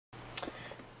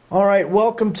Alright,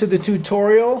 welcome to the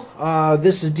tutorial.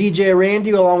 This is DJ Randy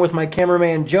along with my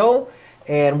cameraman Joe,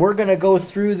 and we're going to go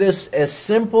through this as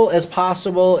simple as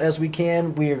possible as we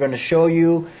can. We are going to show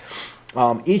you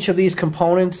each of these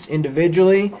components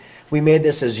individually. We made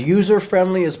this as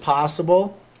user-friendly as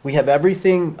possible. We have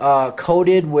everything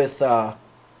coded with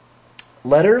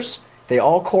letters. They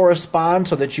all correspond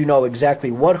so that you know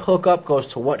exactly what hookup goes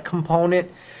to what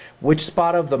component, which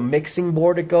spot of the mixing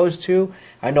board it goes to.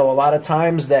 I know a lot of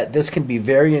times that this can be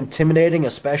very intimidating,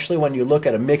 especially when you look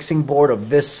at a mixing board of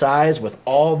this size with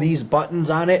all these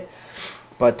buttons on it.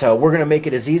 But we're going to make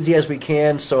it as easy as we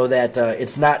can so that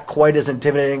it's not quite as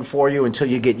intimidating for you until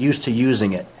you get used to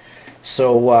using it.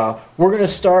 So we're going to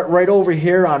start right over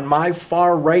here on my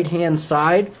far right hand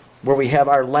side where we have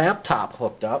our laptop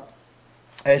hooked up.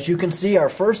 As you can see, our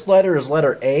first letter is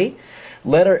letter A.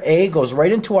 Letter A goes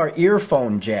right into our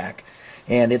earphone jack,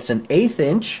 and it's an 1/8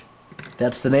 inch.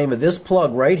 That's the name of this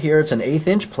plug right here. It's an 1/8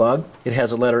 inch plug. It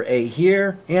has a letter A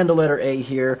here and a letter A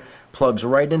here. Plugs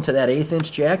right into that 1/8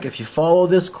 inch jack. If you follow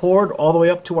this cord all the way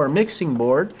up to our mixing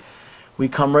board, we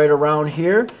come right around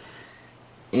here,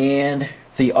 and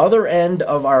the other end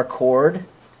of our cord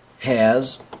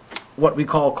has what we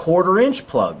call 1/4 inch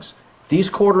plugs.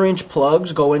 These 1/4 inch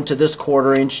plugs go into this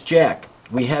 1/4 inch jack.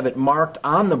 We have it marked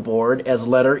on the board as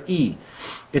letter E.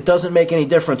 It doesn't make any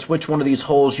difference which one of these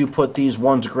holes you put these.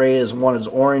 One's gray as one is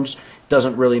orange.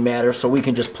 Doesn't really matter, so we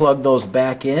can just plug those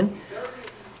back in.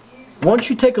 Once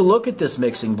you take a look at this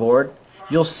mixing board,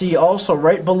 you'll see also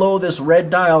right below this red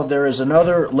dial there is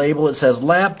another label that says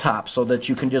laptop, so that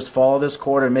you can just follow this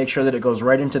cord and make sure that it goes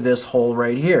right into this hole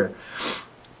right here.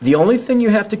 The only thing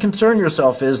you have to concern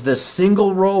yourself is this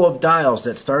single row of dials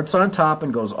that starts on top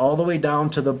and goes all the way down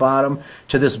to the bottom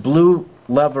to this blue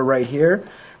lever right here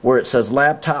where it says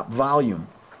laptop volume.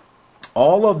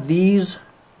 All of these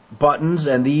buttons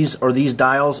and these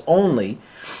dials only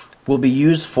will be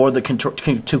used for the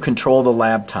to control the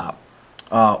laptop.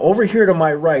 Over here to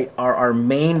my right are our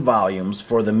main volumes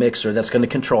for the mixer that's going to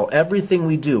control everything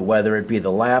we do, whether it be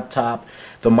the laptop,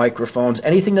 the microphones,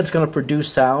 anything that's going to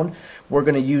produce sound. We're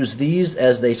going to use these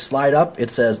as they slide up.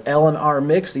 It says L and R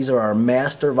mix. These are our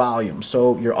master volumes.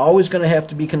 So you're always going to have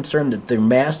to be concerned that the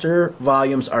master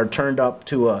volumes are turned up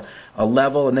to a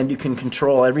level, and then you can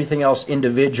control everything else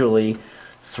individually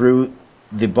through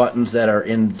the buttons that are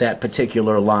in that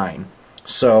particular line.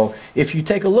 So if you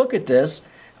take a look at this,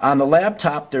 on the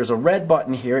laptop there's a red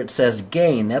button here. It says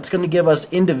gain. That's going to give us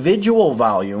individual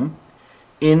volume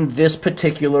in this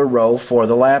particular row for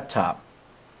the laptop.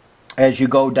 As you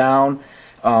go down,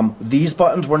 these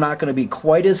buttons we're not going to be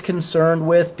quite as concerned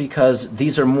with because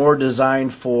these are more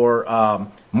designed for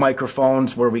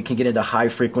microphones where we can get into high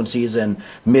frequencies and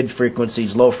mid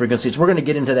frequencies, low frequencies. We're going to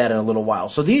get into that in a little while.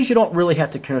 So these you don't really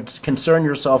have to concern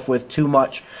yourself with too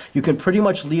much. You can pretty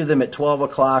much leave them at 12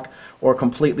 o'clock or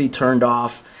completely turned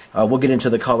off. We'll get into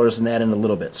the colors and that in a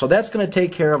little bit. So that's going to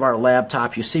take care of our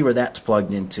laptop. You see where that's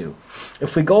plugged into.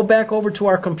 If we go back over to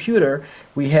our computer,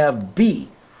 we have B.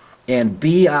 And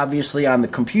B, obviously, on the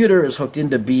computer is hooked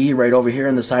into B right over here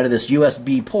on the side of this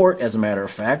USB port, as a matter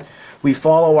of fact. We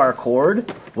follow our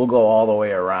cord. We'll go all the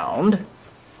way around.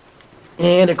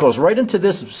 And it goes right into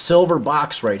this silver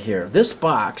box right here. This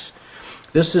box,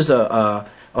 this is a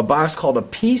box called a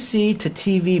PC to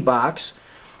TV box.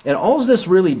 And all this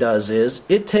really does is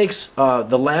it takes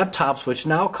the laptops, which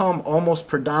now come almost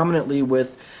predominantly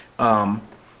with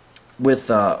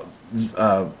VGA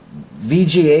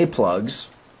plugs,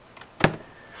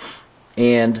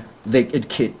 and it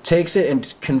takes it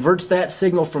and converts that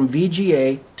signal from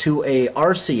VGA to a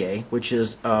RCA, which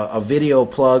is a video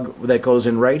plug that goes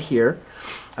in right here.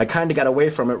 I kind of got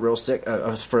away from it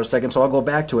for a second, so I'll go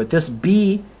back to it. This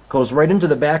B goes right into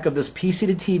the back of this PC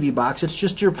to TV box. It's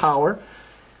just your power.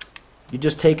 You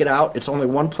just take it out. It's only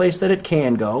one place that it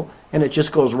can go, and it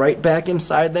just goes right back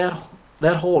inside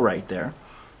that hole right there.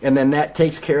 And then that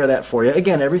takes care of that for you.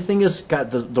 Again, everything has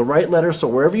got the right letter, so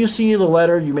wherever you see the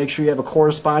letter, you make sure you have a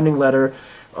corresponding letter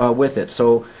with it.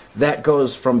 So that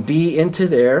goes from B into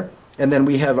there, and then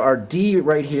we have our D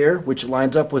right here, which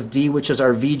lines up with D, which is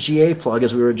our VGA plug,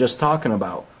 as we were just talking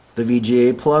about. The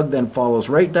VGA plug then follows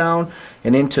right down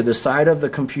and into the side of the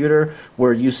computer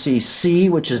where you see C,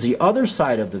 which is the other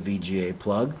side of the VGA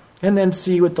plug, and then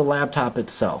C with the laptop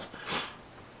itself.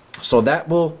 So that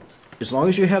will, as long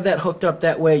as you have that hooked up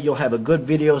that way, you'll have a good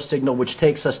video signal, which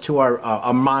takes us to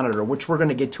our monitor, which we're going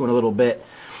to get to in a little bit.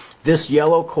 This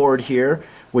yellow cord here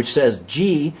which says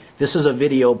G. This is a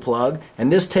video plug,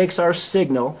 and this takes our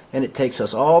signal and it takes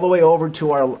us all the way over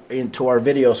to our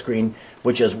video screen,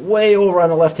 which is way over on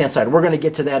the left-hand side. We're going to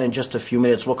get to that in just a few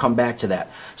minutes. We'll come back to that.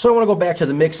 So I want to go back to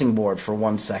the mixing board for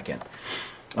 1 second.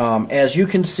 As you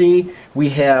can see, we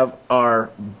have our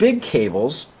big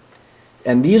cables,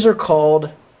 and these are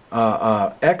called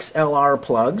XLR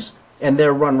plugs, and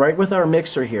they're run right with our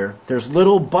mixer here. There's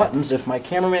little buttons. If my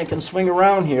cameraman can swing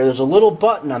around here, there's a little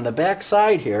button on the back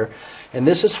side here, and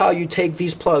this is how you take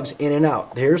these plugs in and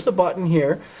out. There's the button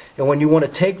here, and when you want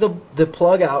to take the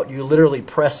plug out, you literally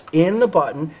press in the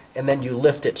button and then you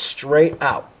lift it straight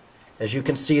out. As you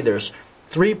can see, there's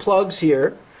 3 plugs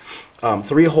here,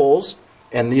 3 holes,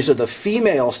 and these are the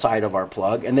female side of our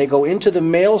plug, and they go into the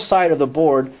male side of the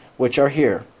board, which are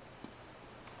here.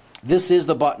 This is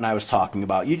the button I was talking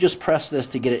about. You just press this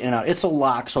to get it in and out. It's a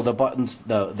lock, so the buttons,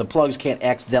 the plugs can't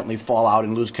accidentally fall out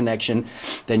and lose connection,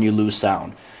 then you lose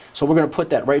sound. So we're going to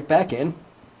put that right back in,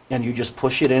 and you just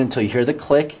push it in until you hear the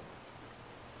click.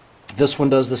 This one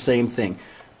does the same thing.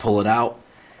 Pull it out,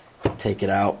 take it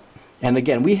out. And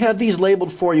again, we have these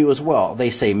labeled for you as well. They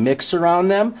say mixer on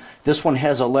them. This one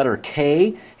has a letter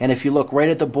K, and if you look right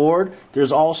at the board,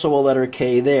 there's also a letter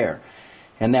K there.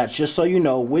 And that's just so you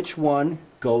know which one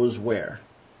goes where.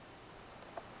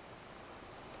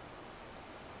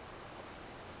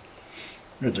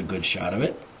 There's a good shot of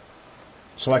it.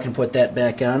 So I can put that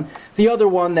back on. The other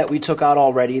one that we took out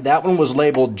already, that one was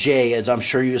labeled J, as I'm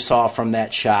sure you saw from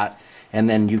that shot, and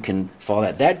then you can follow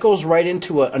that. That goes right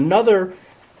into another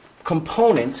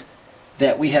component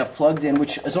that we have plugged in,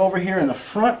 which is over here in the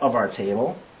front of our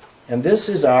table, and this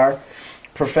is our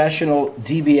professional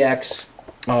DBX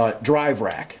drive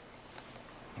rack.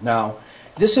 Now,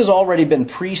 this has already been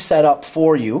pre-set up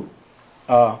for you,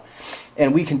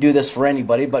 and we can do this for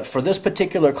anybody, but for this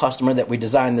particular customer that we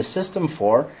designed the system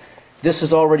for, this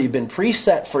has already been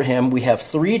preset for him. We have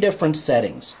 3 different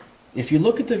settings. If you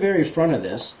look at the very front of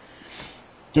this,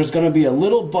 there's going to be a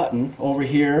little button over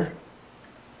here,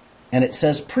 and it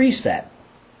says preset.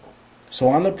 So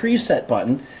on the preset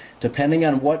button, depending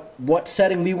on what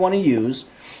setting we want to use,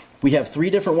 we have 3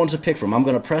 different ones to pick from. I'm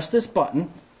going to press this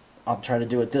button. I'll try to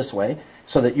do it this way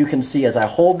so that you can see as I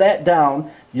hold that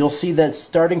down, you'll see that it's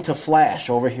starting to flash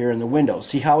over here in the window.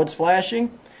 See how it's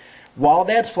flashing? While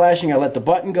that's flashing, I let the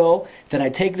button go, then I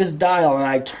take this dial and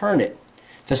I turn it.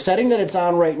 The setting that it's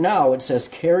on right now, it says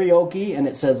karaoke and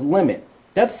it says limit.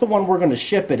 That's the one we're going to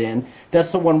ship it in.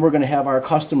 That's the one we're going to have our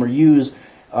customer use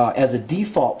as a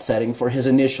default setting for his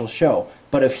initial show.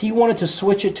 But if he wanted to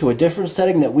switch it to a different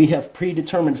setting that we have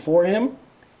predetermined for him,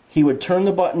 he would turn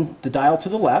the button, the dial to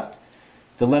the left,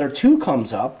 the letter 2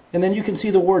 comes up, and then you can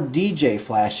see the word DJ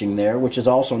flashing there, which is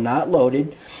also not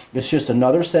loaded. It's just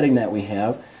another setting that we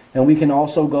have. And we can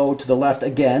also go to the left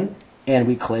again, and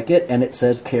we click it, and it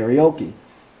says karaoke.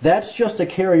 That's just a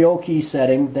karaoke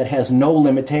setting that has no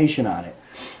limitation on it.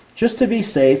 Just to be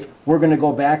safe, we're going to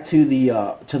go back to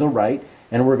the right,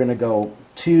 and we're going to go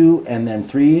 2 and then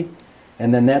 3,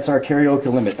 and then that's our karaoke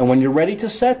limit. And when you're ready to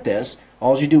set this,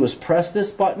 all you do is press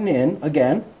this button in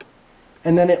again,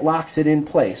 and then it locks it in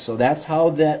place. So that's how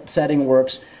that setting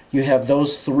works. You have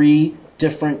those 3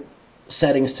 different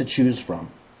settings to choose from.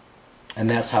 And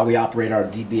that's how we operate our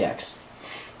DBX.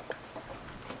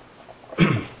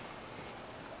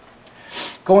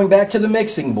 Going back to the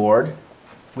mixing board,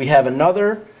 we have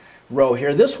another row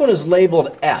here. This one is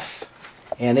labeled F,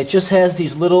 and it just has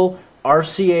these little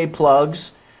RCA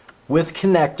plugs with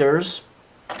connectors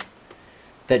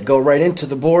that go right into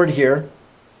the board here.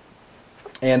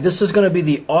 And this is going to be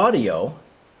the audio,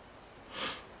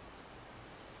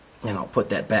 and I'll put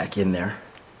that back in there.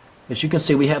 As you can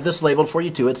see, we have this labeled for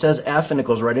you too. It says F and it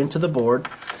goes right into the board.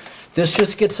 This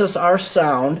just gets us our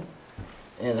sound,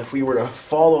 and if we were to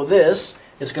follow this,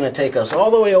 it's going to take us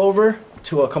all the way over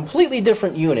to a completely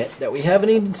different unit that we haven't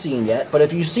even seen yet. But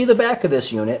if you see the back of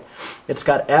this unit, it's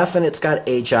got F and it's got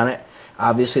H on it.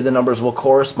 Obviously the numbers will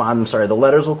correspond, the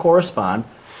letters will correspond.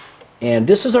 And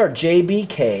this is our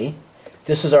JBK.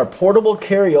 This is our portable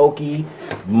karaoke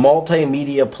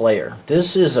multimedia player.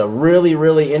 This is a really,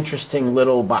 really interesting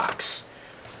little box.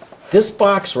 This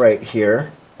box right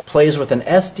here plays with an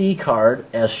SD card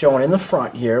as shown in the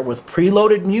front here with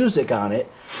preloaded music on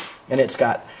it, and it's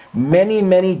got many,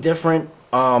 many different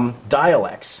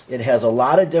dialects. It has a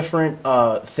lot of different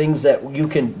things that you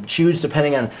can choose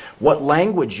depending on what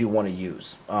language you want to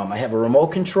use. I have a remote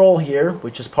control here,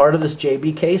 which is part of this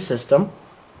JBK system.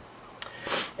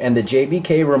 And the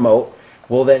JBK remote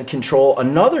will then control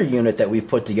another unit that we've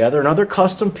put together, another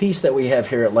custom piece that we have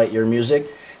here at LightYearMusic.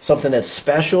 something that's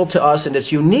special to us and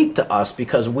it's unique to us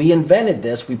because we invented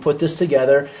this. We put this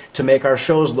together to make our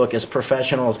shows look as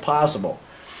professional as possible.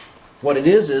 What it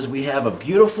is we have a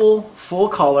beautiful,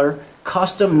 full-color,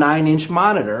 custom 9-inch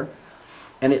monitor,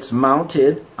 and it's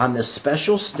mounted on this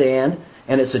special stand,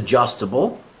 and it's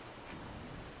adjustable.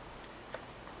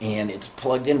 And it's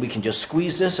plugged in. We can just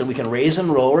squeeze this and we can raise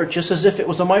and lower it just as if it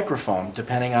was a microphone,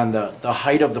 depending on the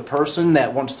height of the person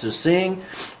that wants to sing,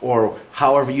 or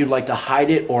however you'd like to hide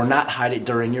it or not hide it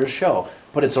during your show.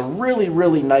 But it's a really,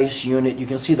 really nice unit. You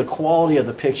can see the quality of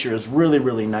the picture is really,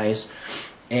 really nice.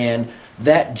 And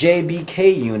that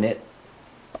JBK unit,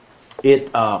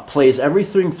 it plays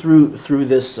everything through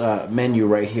this menu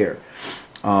right here.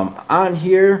 On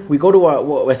here, we go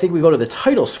to I think we go to the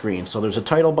title screen. So there's a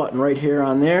title button right here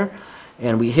on there,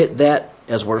 and we hit that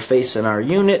as we're facing our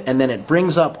unit, and then it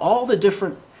brings up all the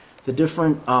different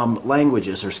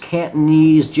languages. There's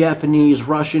Cantonese, Japanese,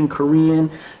 Russian, Korean.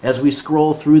 As we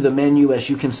scroll through the menu, as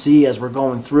you can see, as we're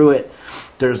going through it,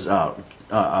 there's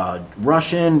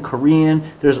Russian,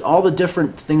 Korean. There's all the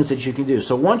different things that you can do.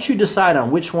 So once you decide on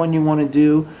which one you want to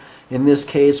do, in this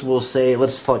case, we'll say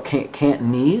let's select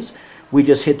Cantonese. We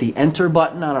just hit the enter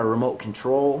button on our remote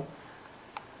control.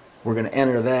 We're going to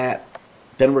enter that.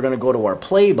 Then we're going to go to our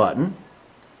play button.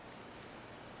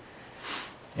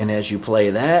 And as you play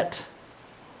that,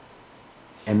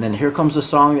 and then here comes the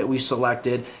song that we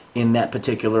selected in that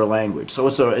particular language. So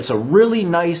it's a really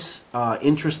nice,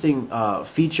 interesting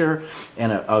feature,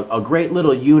 and a great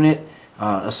little unit,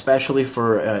 especially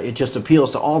for, it just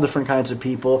appeals to all different kinds of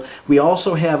people. We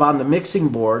also have on the mixing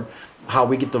board how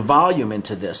we get the volume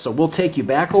into this. So we'll take you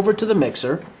back over to the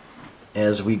mixer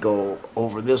as we go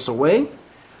over this away.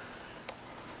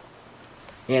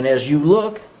 And as you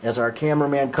look, as our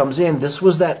cameraman comes in, this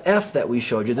was that F that we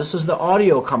showed you. This is the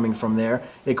audio coming from there.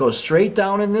 It goes straight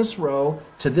down in this row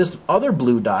to this other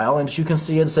blue dial, and as you can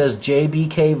see, it says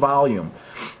JBK volume.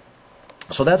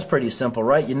 So that's pretty simple,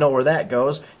 right? You know where that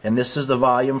goes, and this is the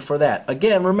volume for that.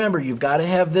 Again, remember, you've got to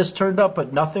have this turned up,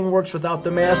 but nothing works without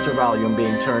the master volume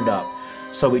being turned up.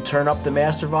 So we turn up the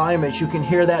master volume. As you can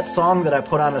hear, that song that I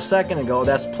put on a second ago,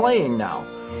 that's playing now.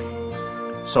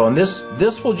 So and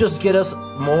this will just get us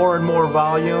more and more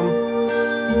volume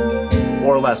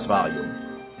or less volume.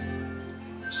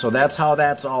 So that's how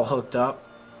that's all hooked up.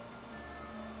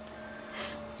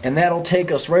 And that'll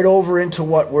take us right over into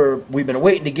what we've been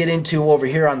waiting to get into over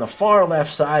here on the far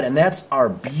left side, and that's our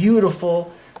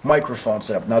beautiful microphone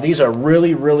setup. Now these are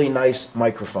really, really nice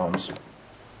microphones.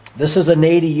 This is a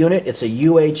Nady unit. It's a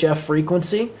UHF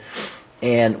frequency,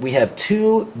 and we have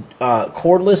two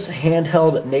cordless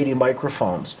handheld Nady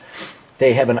microphones.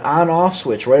 They have an on-off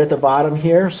switch right at the bottom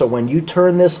here, so when you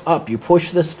turn this up, you push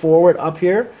this forward up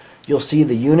here, you'll see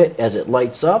the unit as it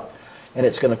lights up. And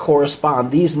it's going to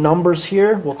correspond. These numbers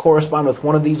here will correspond with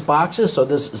one of these boxes. So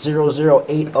this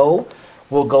 0080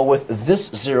 will go with this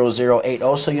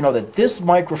 0080. So you know that this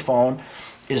microphone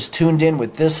is tuned in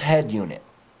with this head unit.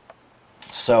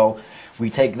 So we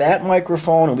take that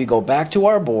microphone and we go back to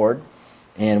our board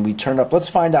and we turn up. Let's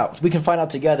find out. We can find out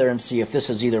together and see if this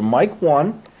is either mic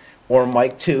 1 or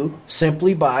mic 2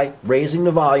 simply by raising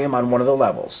the volume on one of the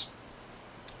levels.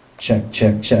 Check,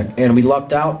 check, check. And we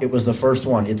lucked out. It was the first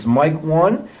one. It's mic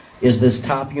 1 is this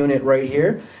top unit right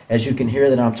here. As you can hear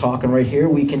that I'm talking right here,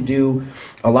 we can do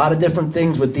a lot of different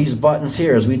things with these buttons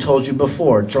here, as we told you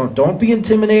before. Don't be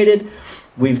intimidated.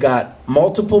 We've got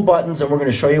multiple buttons, and we're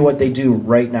going to show you what they do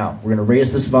right now. We're going to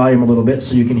raise this volume a little bit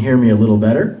so you can hear me a little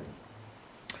better.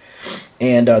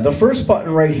 And the first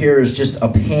button right here is just a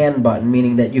pan button,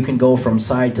 meaning that you can go from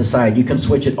side to side. You can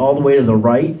switch it all the way to the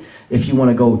right if you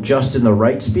want to go just in the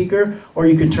right speaker, or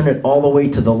you can turn it all the way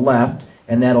to the left,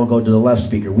 and that'll go to the left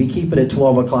speaker. We keep it at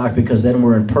 12 o'clock because then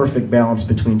we're in perfect balance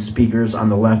between speakers on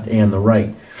the left and the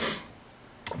right.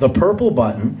 The purple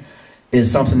button is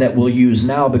something that we'll use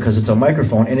now because it's a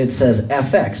microphone, and it says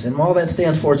FX, and all that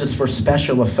stands for is it's for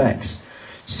special effects.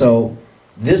 So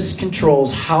this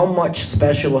controls how much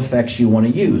special effects you want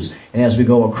to use. And as we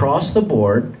go across the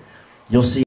board, you'll see